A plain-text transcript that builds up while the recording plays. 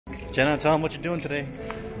Jenna, tell them what you're doing today.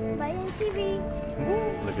 Bayon TV.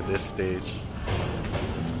 Look at this stage.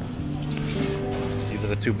 These are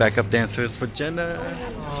the two backup dancers for Jenna.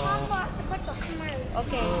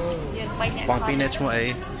 Okay. Quang Pi net chmua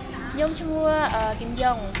A. Nhung chmua Kim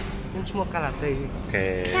Jong. Nhung chmua karate.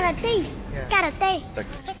 Okay. Karate. Karate.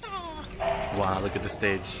 Wow, look at the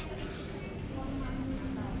stage.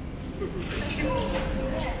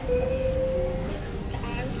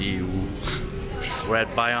 Ew. We're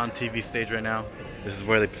at Bayon TV stage right now. This is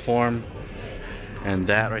where they perform. And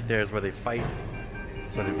that right there is where they fight.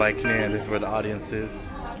 So they bike near, and this is where the audience is.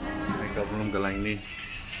 Make up room galang ni.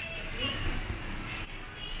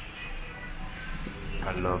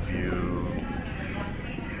 I love you.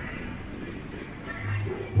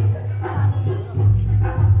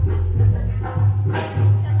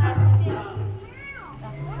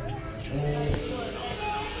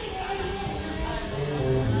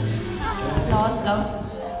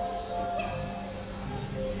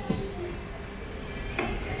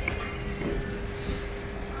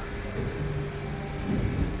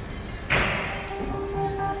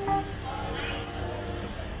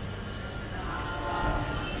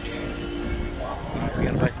 We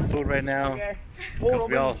gotta buy some food right now because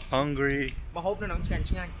we all hungry. Oh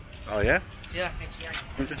yeah? Yeah,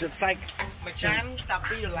 It's just psych.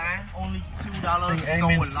 only $2.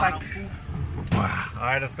 Amen, psych.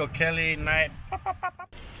 Alright, let's go, Kelly. Night. I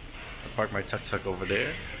parked my tuk-tuk over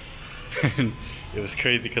there. And it was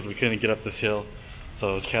crazy because we couldn't get up this hill.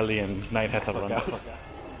 So Kelly and Knight had to run.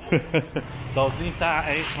 So this is a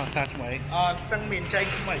massage way. Stung min chay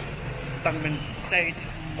chmai. Stung min chay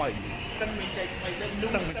chmai. Stung min chay chmai.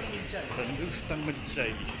 The new stung min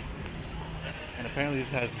chay. And apparently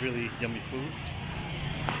this has really yummy food.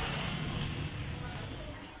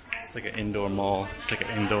 It's like an indoor mall. It's like an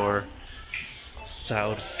indoor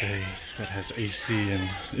South Say that has AC and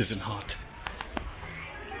isn't hot.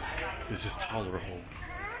 It's just tolerable.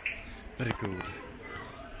 Very good.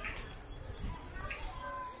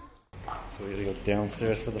 So we gotta go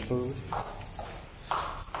downstairs for the food.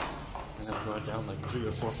 And then drive down like 3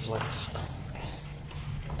 or 4 flights.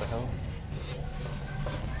 What the hell?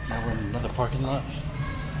 Now we're in another parking lot.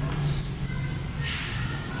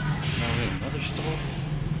 Now we're in another store.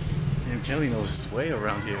 Damn, Kelly knows his way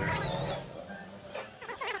around here.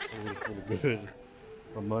 Ooh, it's really good.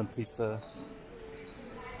 Ramon pizza.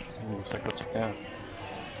 Ooh, psycho chicken.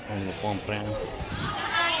 And the bomb brand.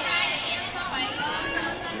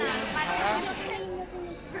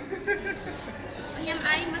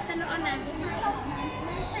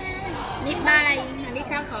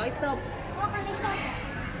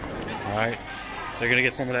 Alright, they're gonna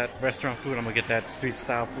get some of that restaurant food. I'm gonna get that street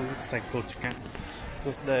style food, psycho chicken.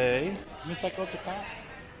 So today, mi psycho chicken.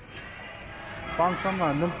 Bong some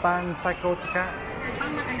num pang psycho chicken.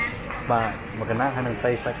 Ba, magana hanang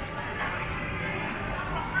tay sak.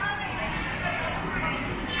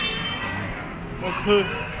 Okay.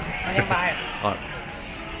 Anh bài.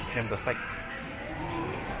 Em the sak.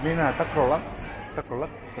 Mi na takrolak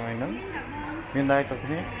cái nấm. Miền đây tôi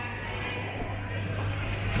thế.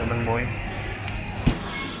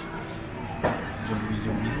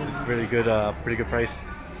 It's really good, pretty good price.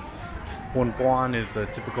 One buon is the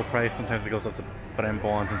typical price. Sometimes it goes up to prem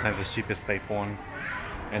buon. Sometimes the cheapest pay buon.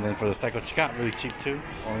 And then for the psycho chicken, really cheap too.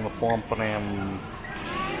 Only the buon prem.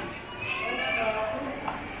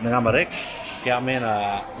 Nangamarek. Kaya men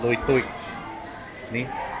loy tuik. Ni.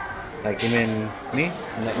 Like men ni.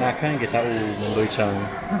 Nakan kita loy chang.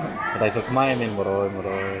 But I saw kamay men moroy.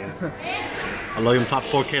 Aloy yung top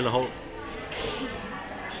 4K lahol.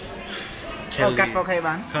 Cut 4K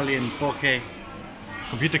bán. Korean 4K.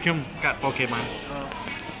 Computer kim cut 4K man.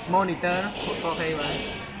 Monitor 4K bán.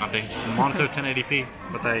 Okay. Monitor 1080p.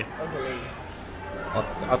 But I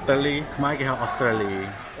Australia. Khmer ke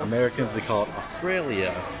Australia. Americans we call it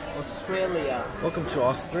Australia. Australia. Welcome to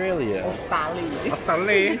Australia. Australia.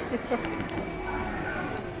 Australia.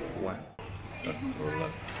 Wow.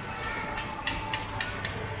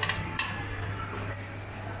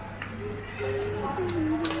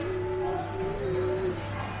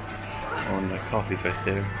 Oh, and the coffee's right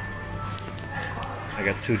there. I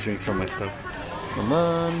got 2 drinks for myself. Come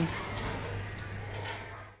on.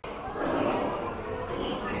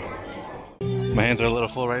 My hands are a little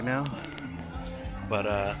full right now, but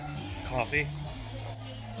coffee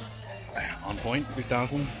on point,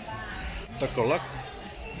 3,000. Taco luck,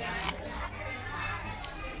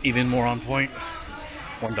 even more on point,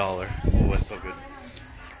 $1. Oh, that's so good.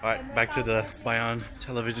 All right, back to the Bayon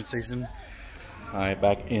television station. All right,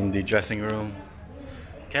 back in the dressing room.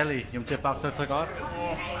 Kelly, you want to tip out the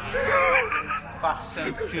Fast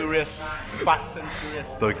and Furious. Fast and Furious.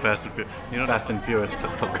 Stoic Fast and Furious. You know Fast and Furious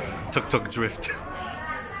tuk-tuk drift.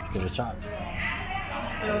 Let's give it a shot.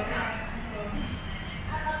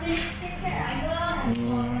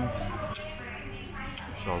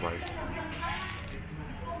 It's alright.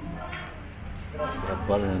 Got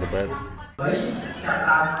butter in the bread. Đấy, các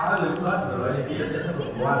ta nói lương xuất rồi vì nó sẽ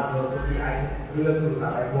vượt qua được số khi anh lương từ cả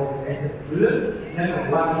ai vô thì anh lương nên vượt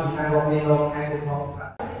qua thì ai vô viên luôn ai cũng không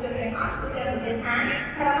trường đại học của trường Việt Nam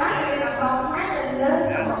theo đó thì là sau mấy lần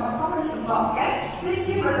lớn sau mà có cái sự bỏ cái lý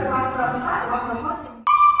trí mà qua sau phát hoặc là mất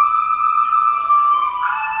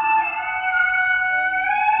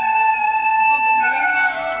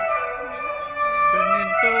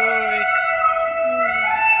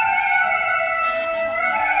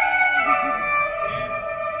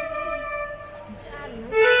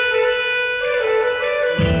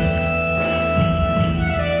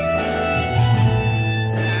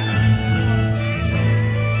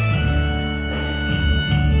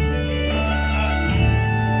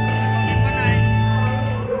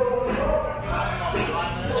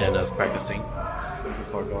Jenna's practicing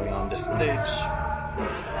before going on the stage.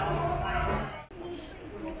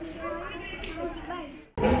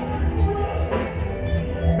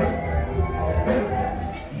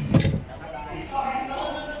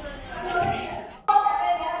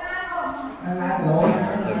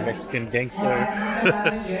 The Mexican gangster.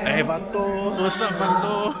 Hey, Vato, what's up,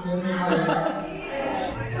 Vato?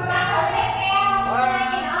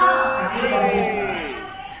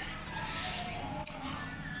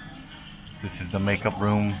 This is the makeup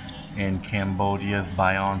room in Cambodia's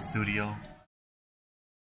Bayon studio.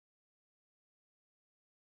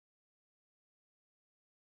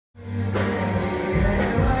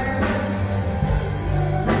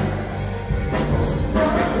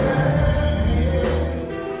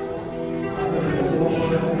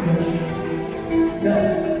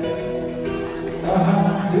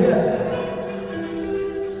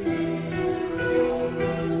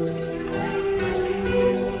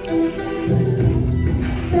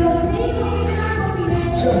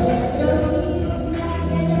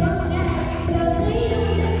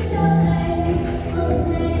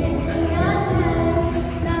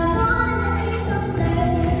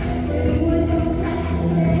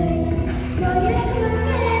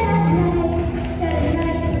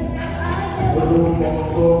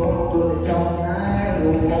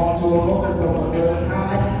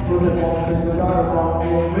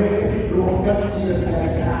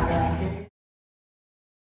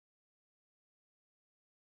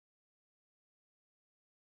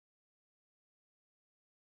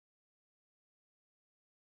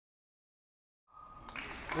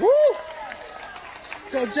 Woo!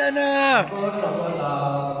 Go Jenna!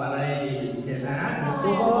 Bạn này hiện á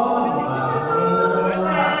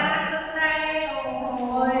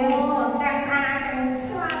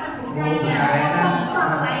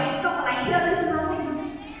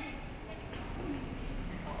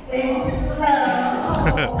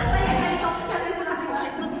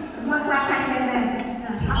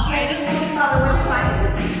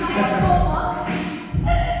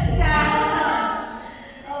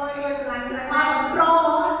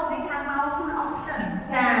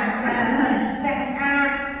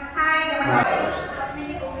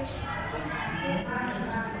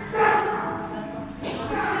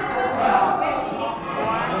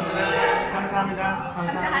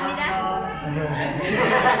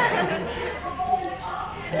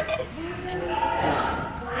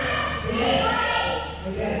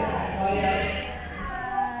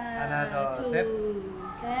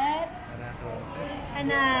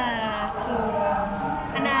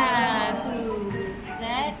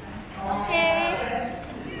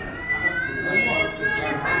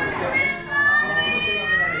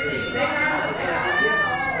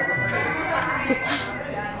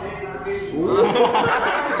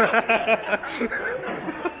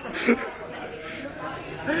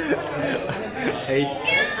Hey,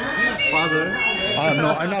 father.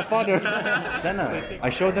 No, I'm not father. Jenna, I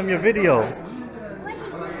showed them your video.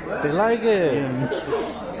 They like it.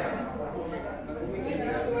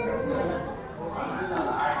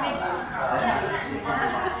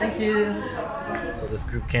 Thank you. So this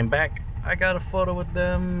group came back. I got a photo with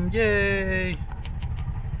them. Yay!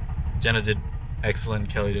 Jenna did excellent.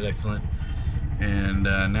 Kelly did excellent. And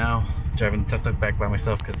now driving the tuk-tuk back by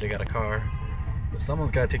myself because they got a car. But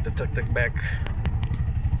someone's got to take the tuk-tuk back.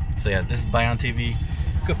 So yeah, this is Bayon TV.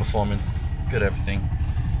 Good performance. Good everything.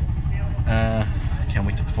 Can't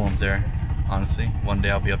wait to perform there. Honestly, one day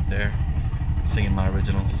I'll be up there singing my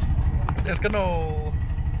originals. Let's go!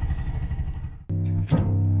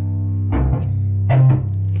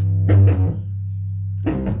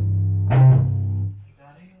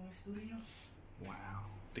 studio. Wow.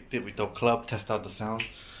 They did with the club, test out the sound.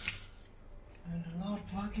 And a loud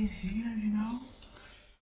plug-in here, you know.